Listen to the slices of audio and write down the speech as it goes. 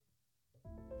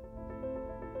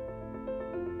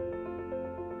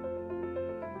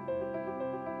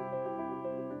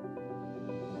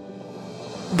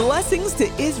Blessings to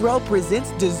Israel presents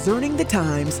Discerning the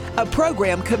Times, a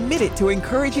program committed to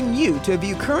encouraging you to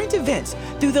view current events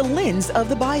through the lens of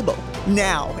the Bible.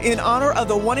 Now, in honor of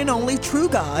the one and only true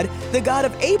God, the God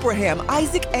of Abraham,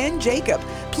 Isaac, and Jacob,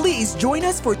 please join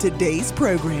us for today's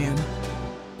program.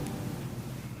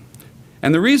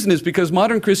 And the reason is because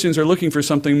modern Christians are looking for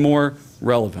something more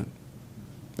relevant.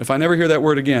 If I never hear that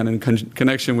word again in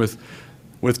connection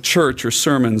with church or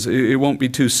sermons, it won't be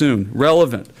too soon.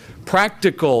 Relevant,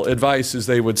 practical advice, as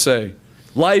they would say.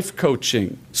 Life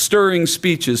coaching, stirring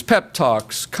speeches, pep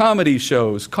talks, comedy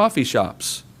shows, coffee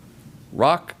shops,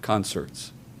 rock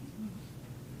concerts.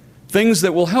 Things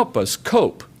that will help us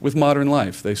cope with modern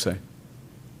life, they say.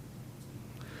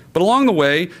 But along the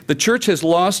way, the church has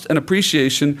lost an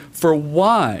appreciation for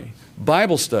why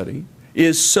Bible study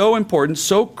is so important,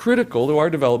 so critical to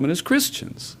our development as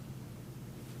Christians.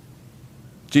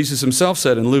 Jesus himself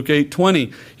said in Luke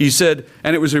 8:20, he said,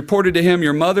 "And it was reported to him,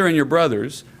 your mother and your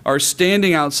brothers are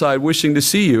standing outside wishing to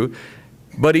see you.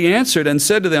 But he answered and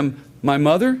said to them, my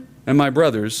mother and my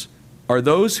brothers are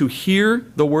those who hear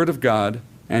the word of God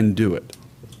and do it."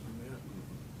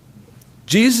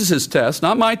 Jesus' test,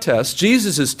 not my test,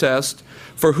 Jesus' test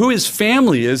for who his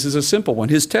family is a simple one.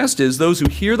 His test is those who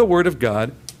hear the word of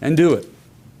God and do it.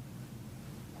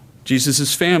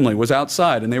 Jesus' family was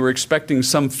outside and they were expecting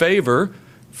some favor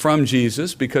from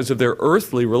Jesus because of their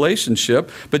earthly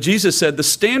relationship. But Jesus said the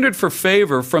standard for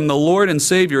favor from the Lord and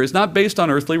Savior is not based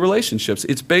on earthly relationships.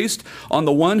 It's based on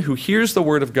the one who hears the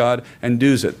word of God and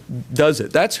does it.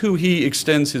 That's who he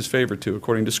extends his favor to,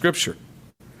 according to Scripture.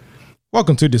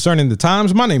 Welcome to Discerning the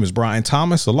Times. My name is Brian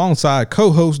Thomas, alongside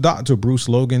co-host Dr. Bruce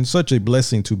Logan. Such a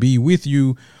blessing to be with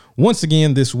you once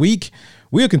again this week.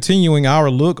 We are continuing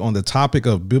our look on the topic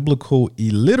of biblical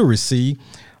illiteracy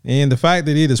and the fact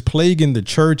that it is plaguing the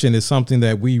church and is something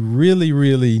that we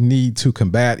really need to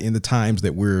combat in the times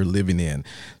that we're living in.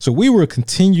 So we will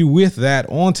continue with that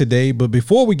on today. But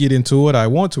before we get into it, I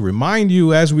want to remind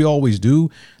you, as we always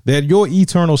do, that your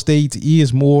eternal state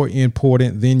is more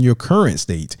important than your current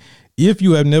state. If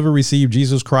you have never received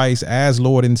Jesus Christ as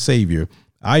Lord and Savior,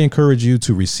 I encourage you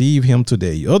to receive him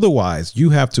today. Otherwise, you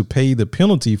have to pay the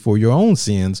penalty for your own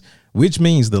sins, which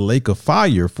means the lake of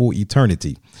fire for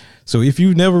eternity. So if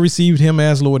you've never received him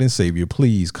as Lord and Savior,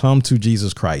 please come to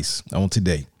Jesus Christ on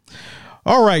today.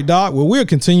 All right, Doc. Well, we're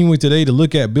continuing today to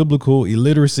look at biblical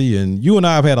illiteracy, and you and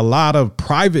I have had a lot of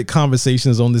private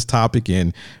conversations on this topic,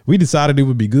 and we decided it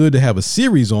would be good to have a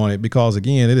series on it because,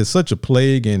 again, it is such a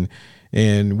plague,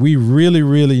 and we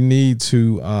really need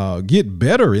to get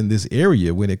better in this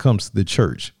area when it comes to the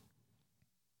church.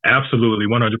 Absolutely,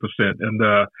 100%. And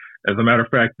as a matter of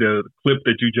fact, the clip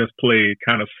that you just played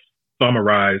kind of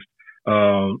summarized,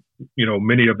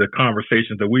 many of the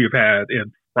conversations that we have had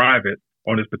in private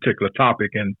on this particular topic,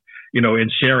 and in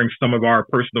sharing some of our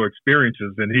personal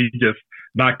experiences. And he just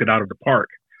knocked it out of the park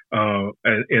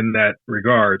in that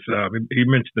regards. He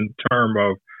mentioned the term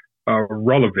of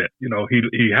relevant.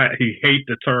 He hates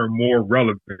the term more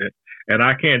relevant, and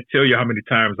I can't tell you how many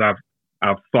times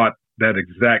I've thought that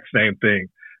exact same thing.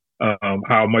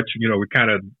 How much we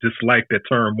kind of dislike that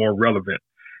term more relevant.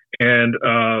 And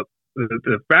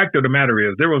the fact of the matter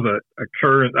is, there was a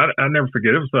occurrence. I never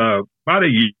forget. It was about a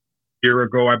year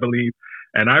ago, I believe,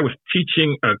 and I was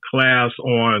teaching a class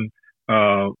on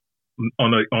the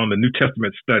New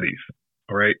Testament studies.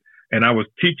 All right, and I was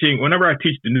teaching. Whenever I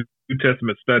teach the New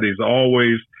Testament studies, I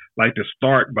always like to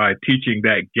start by teaching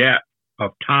that gap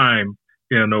of time,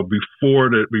 before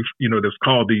that's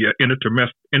called the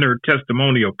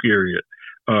intertestamental period,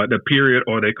 the period,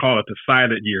 or they call it the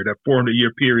silent year, that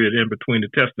 400-year period in between the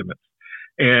testaments.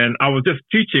 And I was just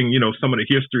teaching, some of the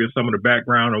history and some of the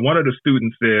background. And one of the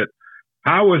students said,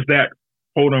 "How is that,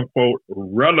 quote unquote,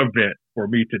 relevant for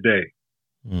me today?"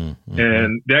 Mm-hmm.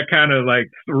 And that kind of like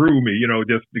threw me,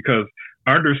 just because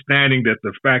understanding that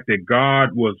the fact that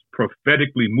God was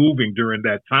prophetically moving during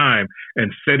that time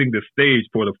and setting the stage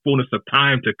for the fullness of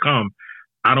time to come,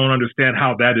 I don't understand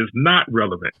how that is not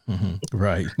relevant. Mm-hmm.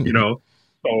 Right.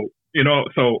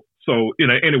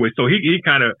 Anyway, so he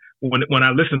kind of, when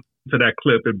I listened to that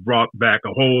clip, it brought back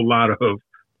a whole lot of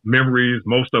memories,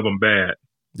 most of them bad.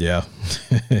 Yeah.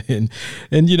 and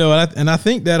I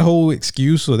think that whole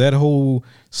excuse or that whole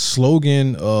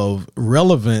slogan of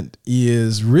relevant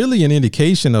is really an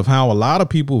indication of how a lot of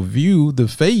people view the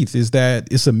faith, is that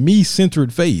it's a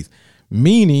me-centered faith,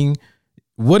 meaning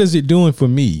what is it doing for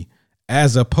me,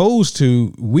 as opposed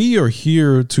to we are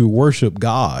here to worship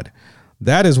God.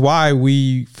 That is why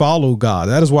we follow God.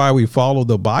 That is why we follow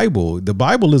the Bible. The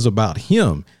Bible is about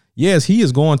him. Yes, he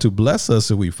is going to bless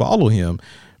us if we follow him.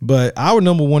 But our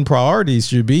number one priority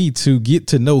should be to get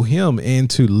to know him and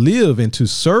to live and to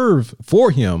serve for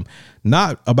him,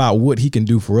 not about what he can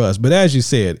do for us. But as you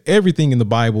said, everything in the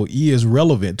Bible is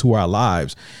relevant to our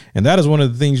lives. And that is one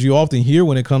of the things you often hear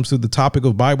when it comes to the topic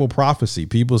of Bible prophecy.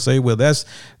 People say, well, that's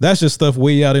just stuff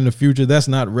way out in the future. That's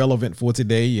not relevant for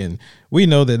today. And we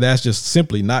know that that's just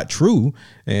simply not true.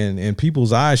 And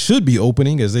people's eyes should be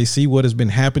opening as they see what has been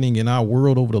happening in our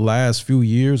world over the last few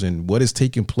years and what is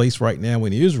taking place right now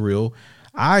in Israel.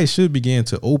 Eyes should begin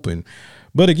to open.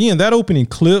 But again, that opening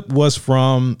clip was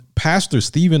from Pastor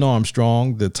Stephen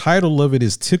Armstrong. The title of it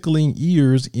is Tickling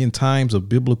Ears in Times of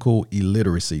Biblical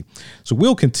Illiteracy. So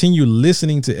we'll continue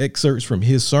listening to excerpts from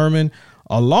his sermon,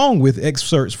 along with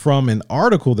excerpts from an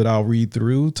article that I'll read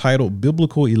through titled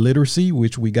Biblical Illiteracy,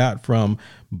 which we got from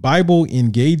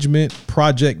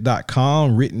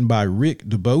BibleEngagementProject.com, written by Rick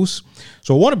DeBose.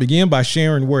 So I want to begin by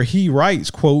sharing where he writes,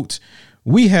 quote,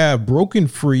 "We have broken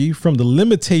free from the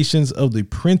limitations of the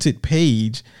printed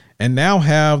page and now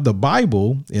have the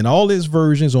Bible in all its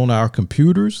versions on our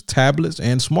computers, tablets,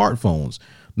 and smartphones.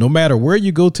 No matter where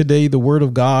you go today, the Word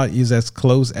of God is as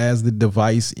close as the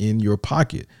device in your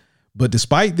pocket. But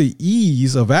despite the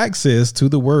ease of access to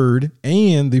the Word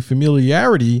and the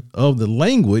familiarity of the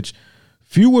language,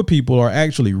 fewer people are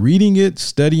actually reading it,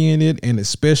 studying it, and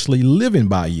especially living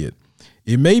by it.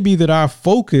 It may be that our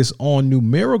focus on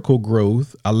numerical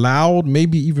growth allowed,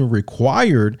 maybe even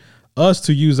required, us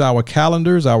to use our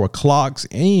calendars, our clocks,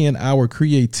 and our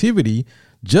creativity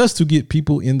just to get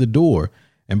people in the door.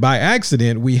 And by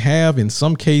accident, we have, in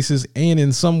some cases and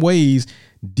in some ways,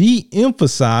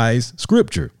 de-emphasized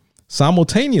Scripture.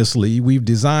 Simultaneously, we've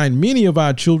designed many of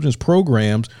our children's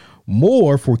programs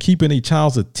more for keeping a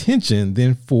child's attention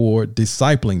than for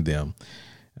discipling them."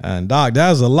 And Doc,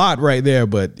 that's a lot right there,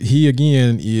 but he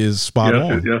again is spot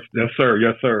on. Yes, sir.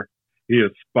 Yes, sir. He is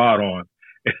spot on.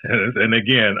 And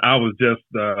again, I was just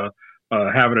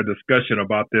having a discussion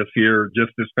about this here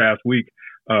just this past week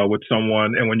with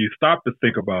someone. And when you stop to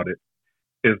think about it,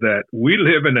 is that we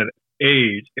live in an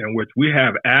age in which we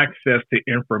have access to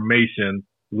information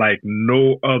like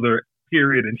no other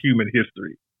period in human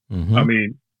history. Mm-hmm. I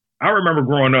mean, I remember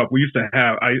growing up, we used to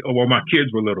have, my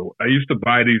kids were little. I used to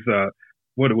buy these,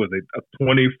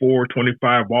 24,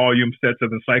 25 volume sets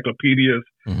of encyclopedias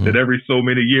that every so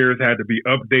many years had to be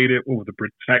updated. What was the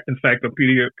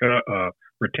Encyclopedia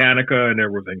Britannica, and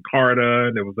there was Encarta,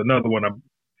 and there was another one I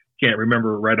can't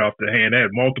remember right off the hand. They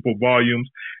had multiple volumes.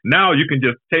 Now you can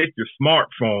just take your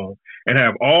smartphone and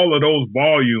have all of those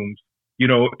volumes,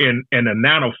 in a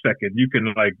nanosecond. You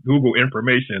can Google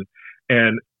information.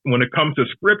 And when it comes to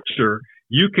Scripture,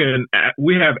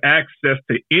 we have access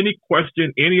to any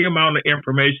question, any amount of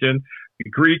information,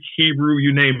 Greek, Hebrew,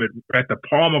 you name it, at the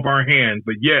palm of our hand.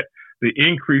 But yet the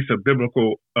increase of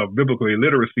biblical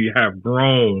illiteracy have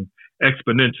grown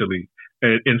exponentially,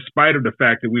 in spite of the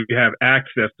fact that we have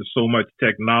access to so much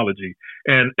technology.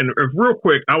 And real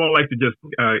quick, I would like to just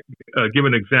give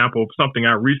an example of something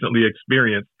I recently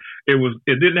experienced. It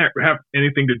didn't have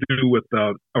anything to do with,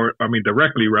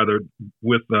 directly rather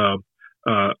with the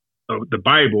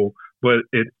Bible, but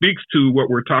it speaks to what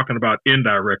we're talking about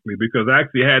indirectly, because I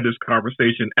actually had this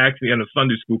conversation in a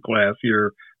Sunday school class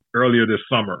here earlier this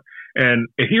summer. And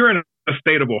here in the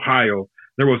state of Ohio,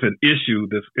 there was an issue.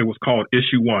 It was called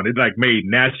Issue 1. It made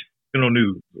national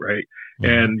news, right? Mm-hmm.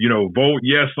 And vote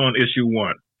yes on Issue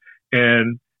 1.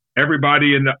 And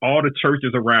everybody in all the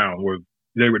churches around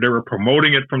they were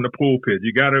promoting it from the pulpit.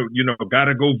 You gotta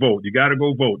go vote. You gotta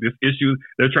go vote. This issue,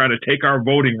 they're trying to take our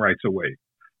voting rights away.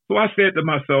 So I said to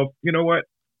myself, you know what?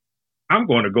 I'm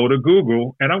going to go to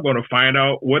Google and I'm going to find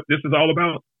out what this is all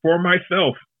about for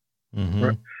myself. Mm-hmm.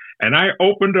 Right? And I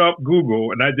opened up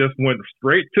Google and I just went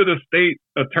straight to the state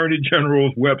attorney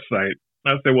general's website.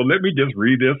 I said, well, let me just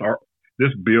read this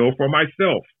bill for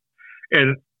myself.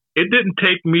 And it didn't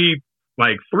take me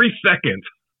 3 seconds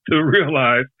to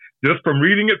realize, just from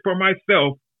reading it for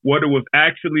myself, what it was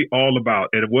actually all about.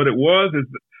 And what it was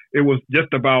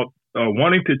just about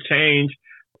wanting to change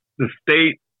the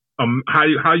state,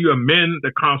 how you amend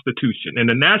the Constitution. In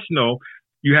the national,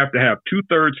 you have to have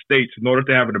 2/3 states in order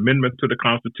to have an amendment to the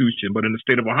Constitution. But in the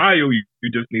state of Ohio, you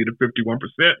just needed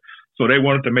 51%. So they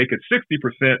wanted to make it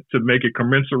 60% to make it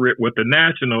commensurate with the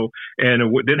national. And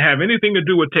it didn't have anything to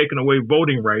do with taking away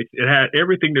voting rights. It had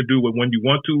everything to do with when you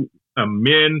want to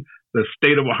amend the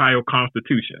state of Ohio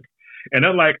Constitution. And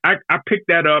then I picked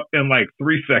that up in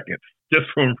 3 seconds just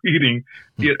from reading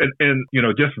it and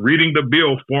just reading the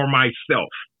bill for myself.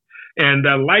 And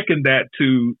I liken that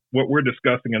to what we're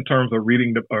discussing in terms of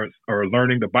reading or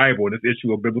learning the Bible and this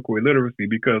issue of biblical illiteracy,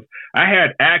 because I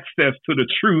had access to the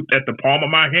truth at the palm of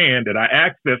my hand, and I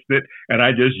accessed it, and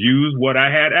I just used what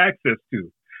I had access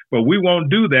to. But we won't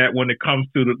do that when it comes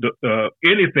to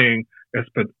anything,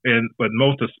 but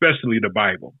most especially the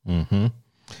Bible. Mm-hmm.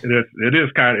 It is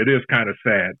kind of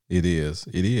sad. It is.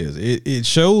 It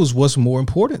shows what's more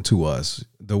important to us.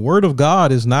 The word of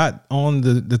God is not on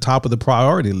the top of the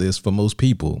priority list for most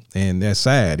people. And that's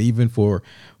sad, even for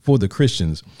the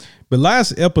Christians. But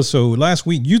last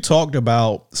week, you talked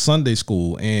about Sunday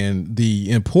school and the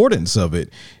importance of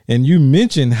it. And you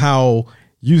mentioned how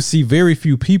you see very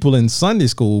few people in Sunday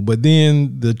school, but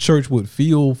then the church would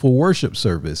fill for worship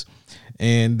service.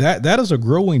 And that is a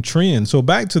growing trend. So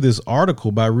back to this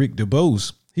article by Rick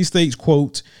DeBose, he states,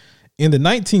 quote, in the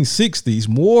 1960s,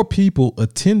 more people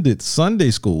attended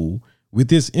Sunday school with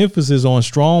this emphasis on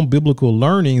strong biblical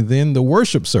learning than the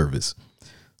worship service.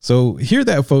 So hear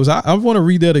that, folks. I want to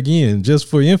read that again just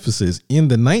for emphasis. In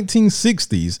the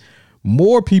 1960s,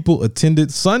 more people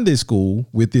attended Sunday school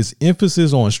with this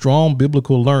emphasis on strong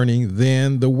biblical learning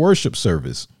than the worship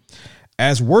service.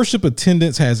 As worship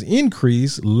attendance has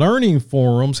increased, learning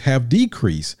forums have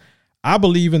decreased. I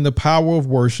believe in the power of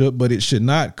worship, but it should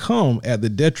not come at the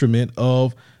detriment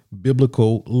of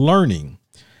biblical learning.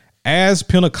 As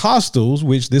Pentecostals,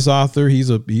 which this author, he's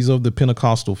of the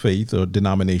Pentecostal faith or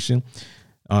denomination,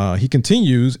 he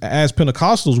continues, as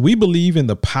Pentecostals, we believe in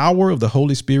the power of the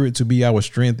Holy Spirit to be our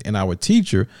strength and our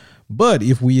teacher. But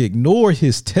if we ignore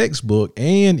his textbook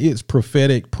and its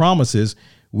prophetic promises,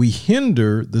 we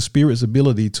hinder the Spirit's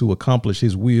ability to accomplish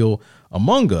his will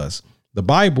among us. The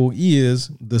Bible is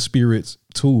the Spirit's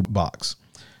toolbox.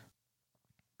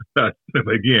 Once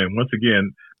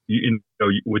again,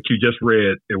 what you just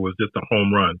read, it was just a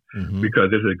home run, because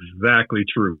it's exactly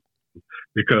true.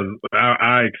 Because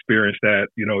I experienced that,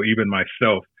 even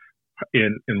myself,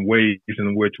 in ways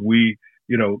in which we,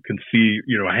 can see,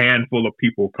 a handful of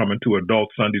people coming to adult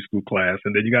Sunday school class.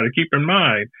 And then you got to keep in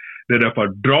mind that if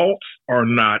adults are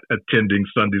not attending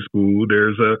Sunday school,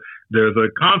 there's a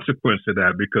consequence to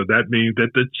that, because that means that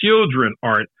the children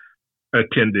aren't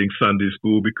attending Sunday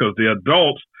school, because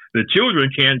the children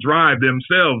can't drive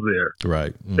themselves there.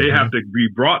 Right. Mm-hmm. They have to be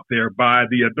brought there by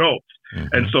the adults. Mm-hmm.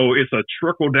 And so it's a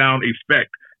trickle down effect.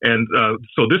 And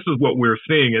so this is what we're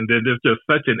seeing. And then there's just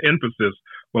such an emphasis.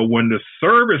 But when the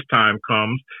service time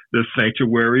comes, the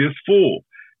sanctuary is full.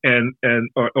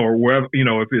 Or wherever,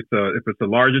 if it's a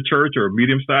larger church or a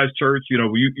medium sized church,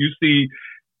 you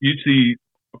see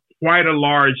quite a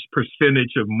large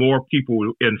percentage of more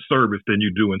people in service than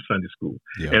you do in Sunday school.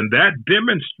 Yeah. And that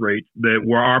demonstrates that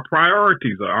where our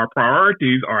priorities are. Our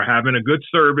priorities are having a good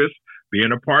service,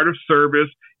 being a part of service,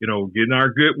 getting our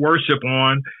good worship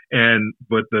on,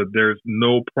 but there's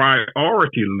no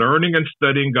priority. Learning and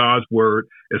studying God's word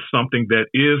is something that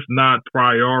is not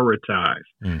prioritized.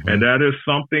 Mm-hmm. And that is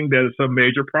something that is a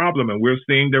major problem. And we're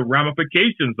seeing the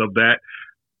ramifications of that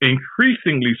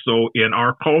increasingly so in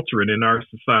our culture and in our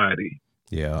society.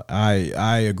 Yeah,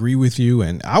 I agree with you.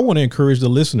 And I want to encourage the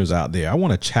listeners out there. I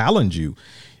want to challenge you.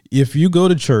 If you go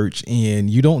to church and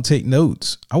you don't take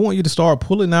notes, I want you to start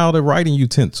pulling out a writing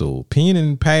utensil, pen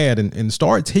and pad, and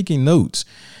start taking notes.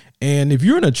 And if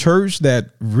you're in a church that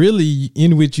really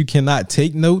in which you cannot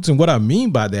take notes, and what I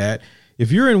mean by that,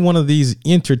 if you're in one of these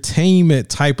entertainment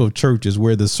type of churches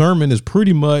where the sermon is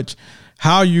pretty much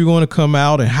how you're going to come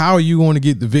out and how you're going to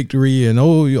get the victory, and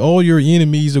all your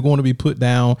enemies are going to be put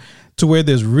down, to where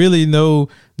there's really no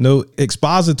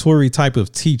expository type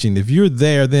of teaching. If you're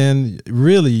there, then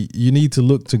really you need to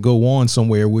look to go on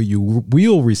somewhere where you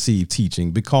will receive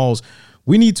teaching, because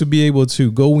we need to be able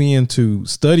to go in to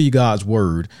study God's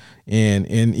word. And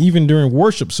even during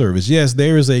worship service, yes,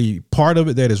 there is a part of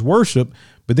it that is worship,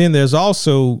 but then there's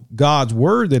also God's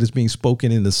word that is being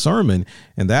spoken in the sermon.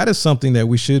 And that is something that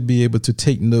we should be able to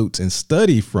take notes and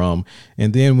study from.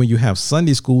 And then when you have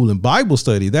Sunday school and Bible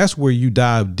study, that's where you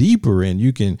dive deeper and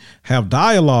you can have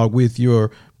dialogue with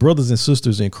your brothers and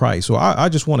sisters in Christ. So I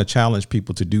just want to challenge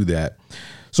people to do that.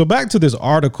 So back to this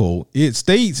article, it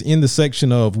states in the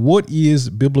section of what is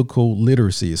biblical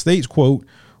literacy? It states, quote,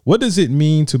 what does it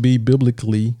mean to be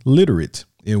biblically literate?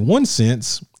 In one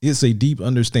sense, it's a deep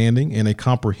understanding and a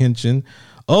comprehension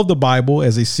of the Bible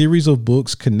as a series of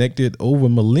books connected over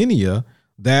millennia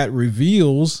that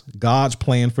reveals God's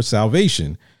plan for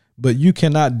salvation. But you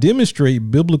cannot demonstrate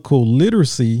biblical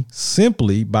literacy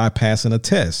simply by passing a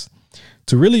test.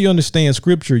 To really understand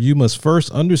Scripture, you must first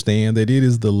understand that it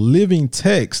is the living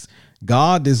text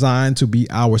God designed to be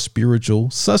our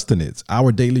spiritual sustenance,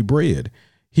 our daily bread.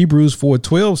 Hebrews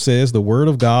 4:12 says the word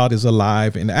of God is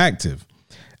alive and active.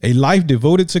 A life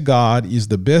devoted to God is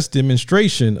the best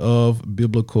demonstration of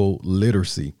biblical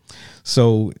literacy.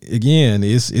 So again,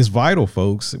 it's vital,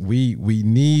 folks. We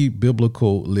need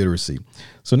biblical literacy.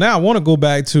 So now I want to go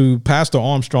back to Pastor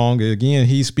Armstrong. Again,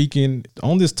 he's speaking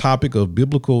on this topic of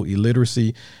biblical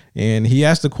illiteracy, and he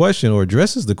asked the question, or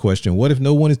addresses the question, what if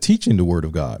no one is teaching the word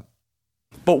of God?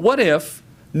 But what if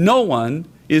no one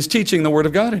is teaching the word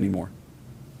of God anymore?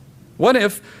 What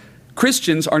if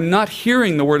Christians are not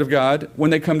hearing the word of God when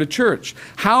they come to church?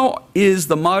 How is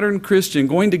the modern Christian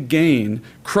going to gain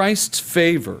Christ's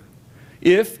favor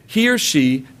if he or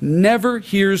she never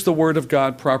hears the word of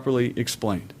God properly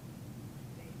explained?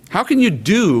 How can you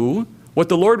do what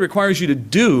the Lord requires you to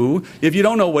do if you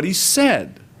don't know what he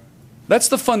said? That's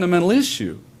the fundamental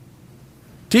issue.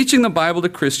 Teaching the Bible to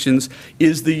Christians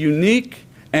is the unique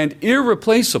and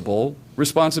irreplaceable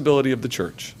responsibility of the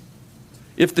church.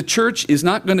 If the church is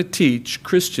not going to teach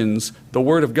Christians the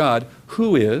Word of God,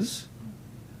 who is?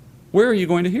 Where are you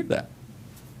going to hear that?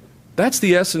 That's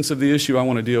the essence of the issue I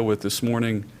want to deal with this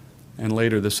morning and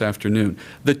later this afternoon.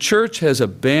 The church has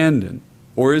abandoned,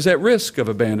 or is at risk of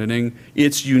abandoning,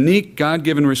 its unique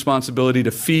God-given responsibility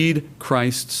to feed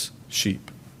Christ's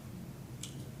sheep.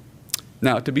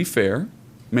 Now, to be fair,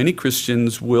 many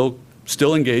Christians will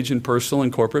still engage in personal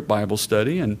and corporate Bible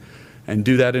study and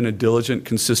do that in a diligent,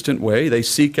 consistent way. They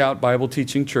seek out Bible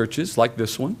teaching churches like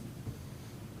this one.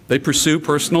 They pursue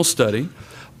personal study.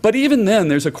 But even then,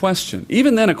 there's a question.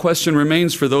 Even then, a question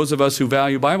remains for those of us who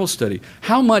value Bible study.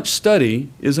 How much study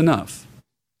is enough?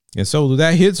 And so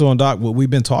that hits on, Doc, what we've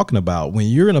been talking about. When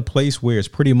you're in a place where it's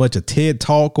pretty much a TED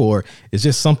talk or it's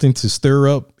just something to stir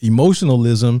up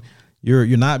emotionalism, you're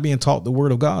not being taught the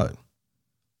word of God.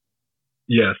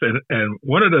 Yes, and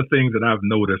one of the things that I've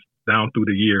noticed down through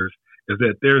the years is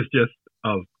that there's just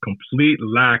a complete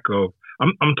lack of,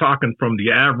 I'm talking from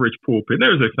the average pulpit.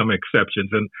 There's some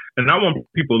exceptions, and I want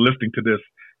people listening to this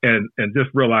and just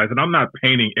realize that I'm not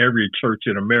painting every church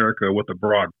in America with a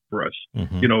broad brush.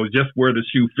 Mm-hmm. Just where the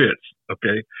shoe fits.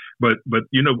 Okay, but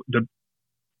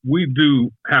we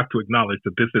do have to acknowledge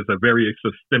that this is a very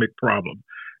systemic problem,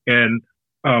 and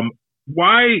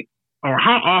why or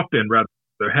how often rather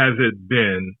has it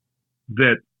been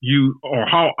that or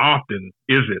how often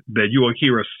is it that you will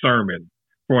hear a sermon,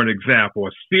 for an example,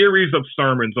 a series of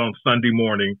sermons on Sunday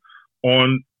morning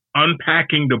on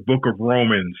unpacking the book of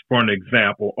Romans, for an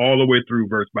example, all the way through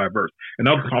verse by verse. And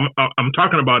I'm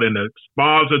talking about in an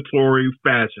expository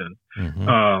fashion,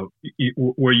 mm-hmm.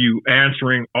 Where you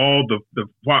answering all the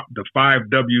 5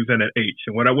 W's and an H.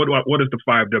 And what is the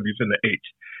 5 W's and the H?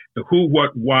 The who,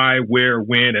 what, why, where,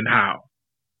 when, and how.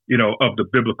 Of the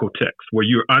biblical text, where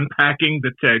you're unpacking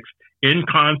the text in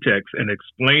context and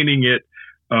explaining it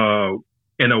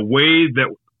in a way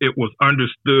that it was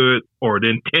understood or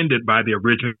intended by the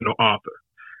original author.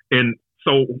 And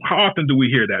so how often do we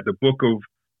hear that? The book of,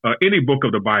 any book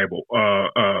of the Bible,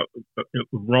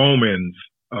 Romans,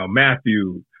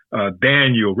 Matthew,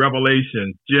 Daniel,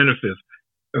 Revelation, Genesis.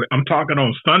 I'm talking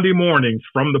on Sunday mornings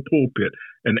from the pulpit,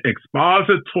 an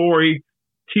expository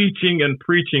teaching and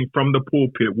preaching from the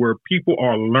pulpit where people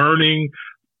are learning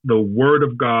the word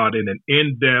of God in an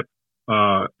in-depth,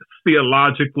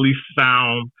 theologically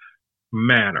sound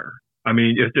manner. I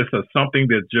mean, it's just something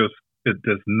that it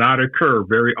does not occur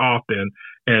very often.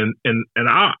 And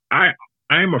I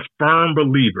am a firm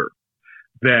believer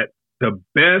that the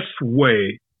best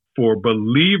way for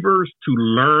believers to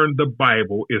learn the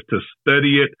Bible is to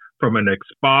study it from an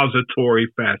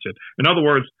expository fashion. In other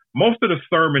words, most of the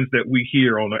sermons that we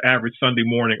hear on the average Sunday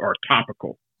morning are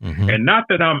topical. Mm-hmm. And not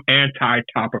that I'm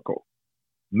anti-topical,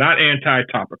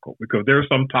 because there are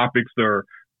some topics that are,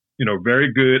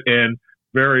 very good and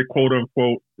very quote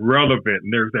unquote relevant.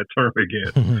 And there's that term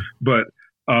again. Mm-hmm. But,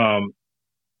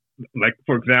 like,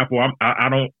 for example, I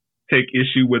don't take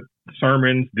issue with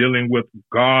sermons dealing with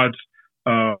God's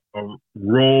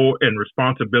role and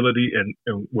responsibility and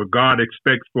what God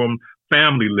expects from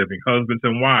family living, husbands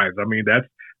and wives. I mean, that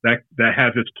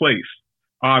has its place,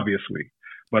 obviously.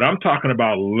 But I'm talking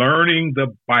about learning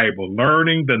the Bible,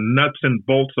 learning the nuts and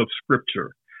bolts of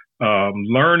Scripture,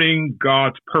 learning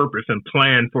God's purpose and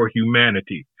plan for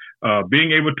humanity,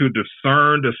 being able to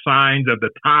discern the signs of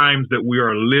the times that we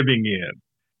are living in.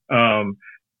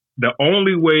 The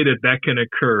only way that can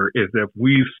occur is if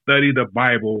we study the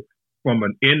Bible from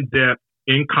an in-depth,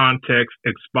 in-context,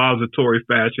 expository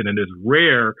fashion. And it's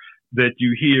rare that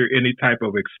you hear any type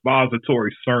of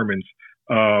expository sermons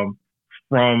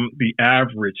from the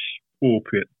average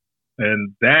pulpit.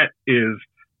 And that is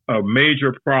a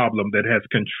major problem that has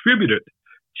contributed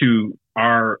to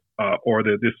our or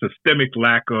the systemic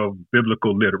lack of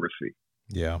biblical literacy.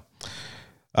 Yeah.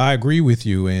 I agree with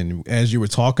you. And as you were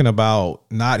talking about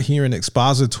not hearing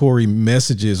expository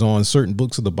messages on certain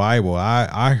books of the Bible,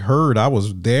 I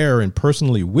was there and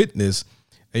personally witnessed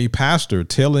a pastor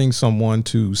telling someone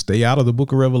to stay out of the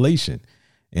book of Revelation.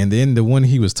 And then the one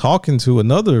he was talking to,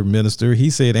 another minister, he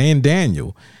said, and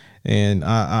Daniel. And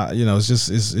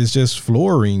it's just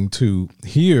flooring to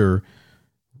hear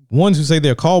ones who say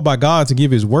they're called by God to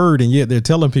give his word, and yet they're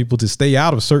telling people to stay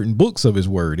out of certain books of his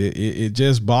word. It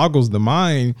just boggles the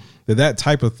mind that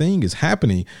type of thing is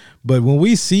happening. But when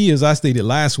we see, as I stated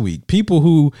last week, people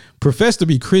who profess to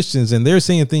be Christians and they're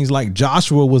saying things like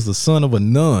Joshua was the son of a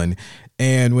nun,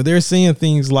 and when they're saying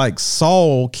things like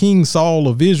Saul, King Saul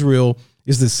of Israel,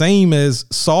 is the same as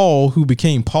Saul who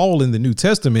became Paul in the New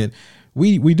Testament,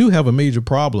 we do have a major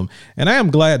problem. And I am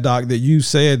glad, Doc, that you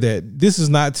said that this is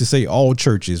not to say all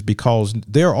churches, because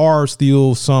there are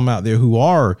still some out there who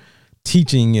are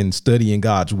teaching and studying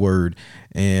God's word.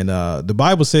 And the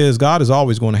Bible says God is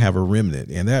always going to have a remnant,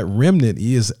 and that remnant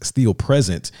is still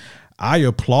present. I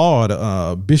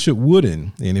applaud Bishop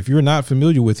Wooden. And if you're not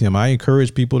familiar with him, I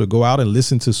encourage people to go out and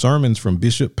listen to sermons from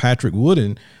Bishop Patrick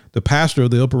Wooden, the pastor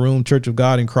of the Upper Room Church of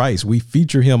God in Christ. We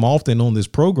feature him often on this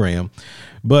program.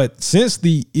 But since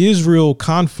the Israel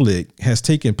conflict has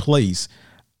taken place,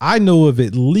 I know of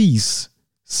at least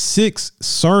 6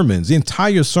 sermons,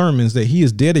 entire sermons, that he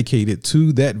has dedicated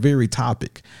to that very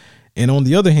topic. And on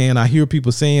the other hand, I hear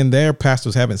people saying their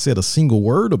pastors haven't said a single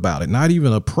word about it, not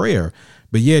even a prayer.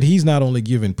 But yet he's not only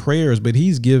giving prayers, but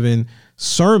he's given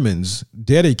sermons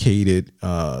dedicated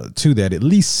to that, at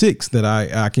least 6 that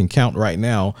I can count right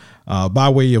now, by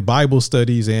way of Bible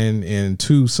studies and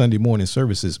 2 Sunday morning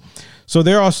services. So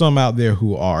there are some out there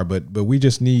who are, but we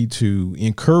just need to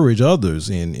encourage others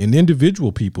and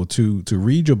individual people to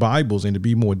read your Bibles and to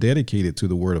be more dedicated to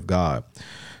the Word of God.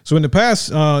 So in the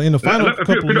past, in the final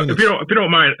couple of minutes, if you don't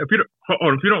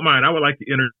mind, I would like to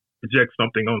interject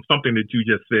something on something that you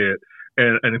just said.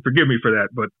 And forgive me for that,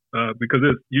 but because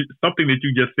something that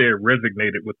you just said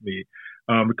resonated with me,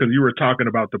 because you were talking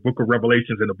about the book of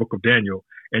Revelations and the book of Daniel,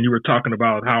 and you were talking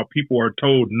about how people are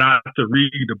told not to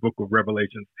read the book of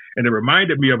Revelations. And it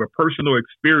reminded me of a personal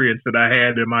experience that I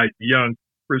had in my young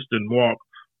Christian walk,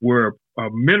 where a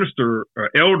minister or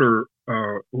elder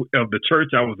of the church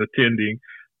I was attending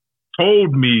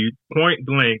told me point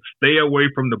blank, stay away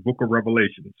from the book of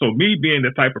Revelation. So me being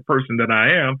the type of person that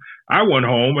I am, I went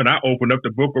home and I opened up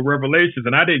the book of Revelations,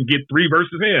 and I didn't get 3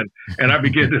 verses in. And I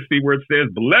began to see where it says,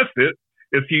 blessed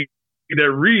is he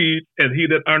that reads and he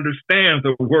that understands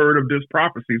the word of this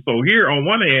prophecy. So here on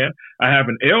one hand, I have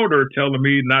an elder telling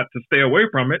me not to stay away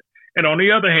from it. And on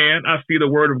the other hand, I see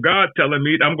the word of God telling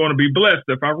me I'm going to be blessed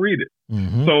if I read it.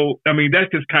 Mm-hmm. So, I mean,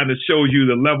 that just kind of shows you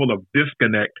the level of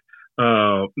disconnect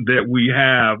that we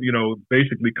have,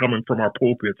 basically coming from our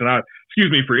pulpits. And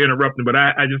excuse me for interrupting, but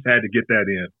I just had to get that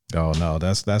in. Oh, no,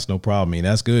 that's no problem. I mean,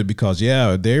 that's good because,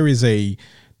 there is a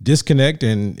disconnect.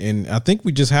 And I think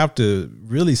we just have to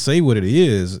really say what it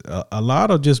is. A lot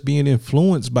of just being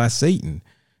influenced by Satan.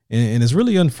 And it's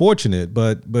really unfortunate.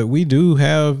 But we do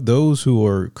have those who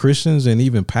are Christians and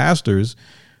even pastors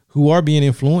who are being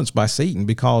influenced by Satan,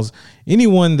 because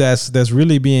anyone that's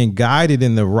really being guided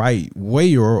in the right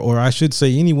way, or I should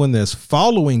say anyone that's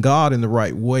following God in the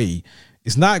right way,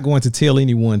 is not going to tell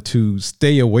anyone to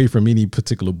stay away from any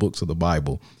particular books of the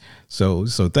Bible. So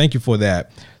thank you for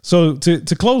that. So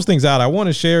to close things out, I want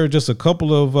to share just a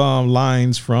couple of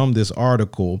lines from this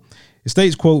article. It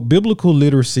states, quote, biblical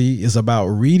literacy is about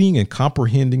reading and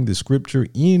comprehending the scripture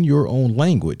in your own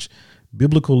language.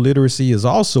 Biblical literacy is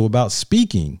also about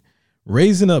speaking.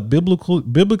 Raising up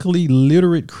biblically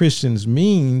literate Christians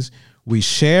means we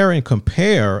share and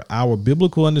compare our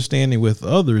biblical understanding with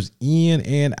others in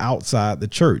and outside the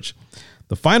church.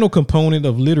 The final component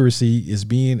of literacy is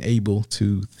being able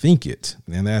to think it.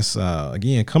 And that's,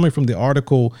 again, coming from the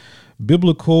article,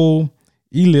 Biblical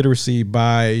Illiteracy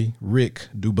by Rick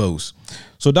Dubose.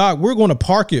 So, Doc, we're going to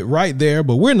park it right there,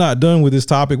 but we're not done with this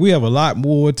topic. We have a lot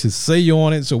more to say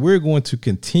on it. So we're going to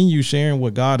continue sharing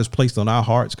what God has placed on our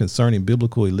hearts concerning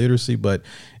biblical illiteracy. But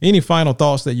any final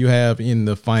thoughts that you have in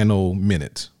the final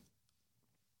minute?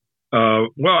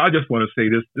 Well, I just want to say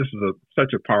this is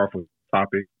such a powerful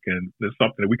topic, and it's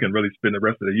something that we can really spend the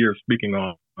rest of the year speaking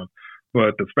on.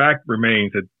 But the fact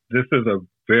remains that this is a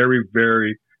very,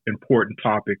 very important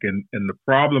topic, and the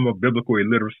problem of biblical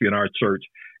illiteracy in our church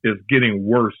is getting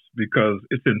worse because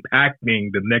it's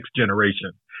impacting the next generation.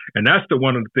 And that's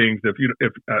one of the things, if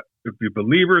you're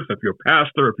believers, if you're a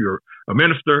pastor, if you're a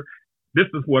minister, this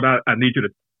is what I need you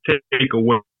to take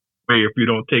away if you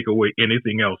don't take away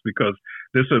anything else, because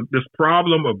This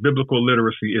problem of biblical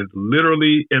literacy is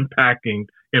literally impacting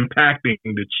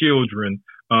the children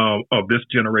of this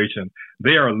generation.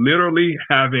 They are literally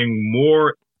having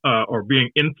more or being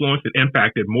influenced and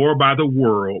impacted more by the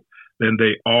world than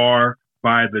they are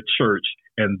by the church.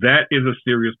 And that is a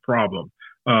serious problem.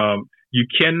 You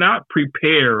cannot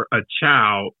prepare a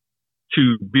child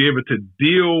to be able to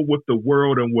deal with the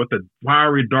world and with the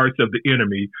fiery darts of the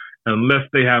enemy unless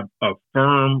they have a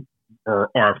firm or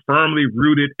are firmly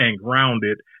rooted and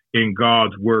grounded in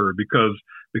God's word, because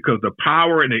the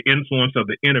power and the influence of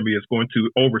the enemy is going to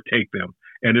overtake them.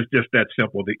 And it's just that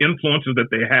simple. The influences that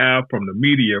they have from the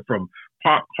media, from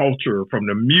pop culture, from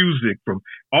the music, from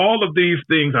all of these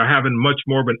things are having much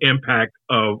more of an impact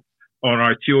on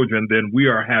our children than we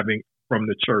are having from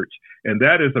the church. And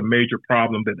that is a major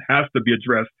problem that has to be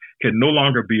addressed, can no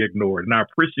longer be ignored. And I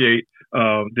appreciate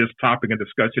this topic and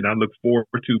discussion. I look forward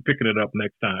to picking it up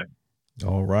next time.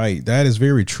 All right. That is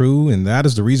very true. And that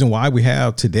is the reason why we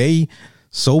have today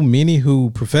so many who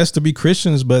profess to be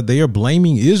Christians, but they are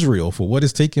blaming Israel for what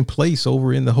is taking place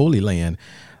over in the Holy Land.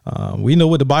 We know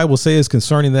what the Bible says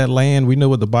concerning that land. We know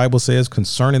what the Bible says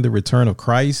concerning the return of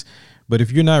Christ. But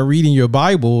if you're not reading your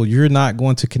Bible, you're not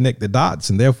going to connect the dots,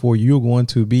 and therefore you're going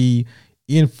to be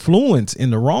influenced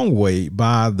in the wrong way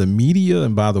by the media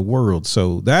and by the world.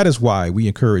 So that is why we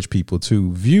encourage people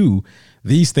to view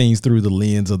these things through the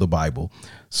lens of the Bible.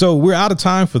 So we're out of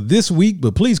time for this week,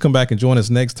 but please come back and join us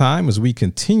next time as we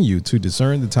continue to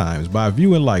discern the times by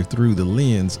viewing life through the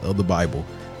lens of the Bible.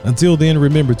 Until then,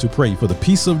 remember to pray for the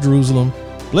peace of Jerusalem.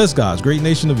 Bless God's great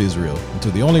nation of Israel, and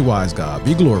to the only wise God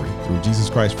be glory through Jesus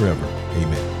Christ forever.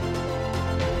 Amen.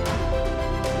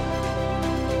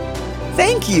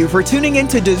 Thank you for tuning in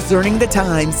to Discerning the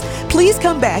Times. Please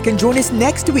come back and join us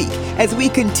next week as we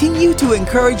continue to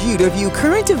encourage you to view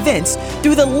current events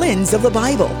through the lens of the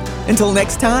Bible. Until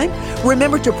next time,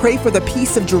 remember to pray for the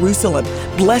peace of Jerusalem,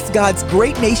 bless God's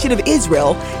great nation of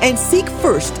Israel, and seek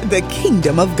first the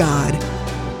kingdom of God.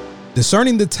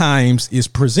 Discerning the Times is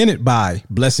presented by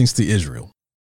Blessings to Israel.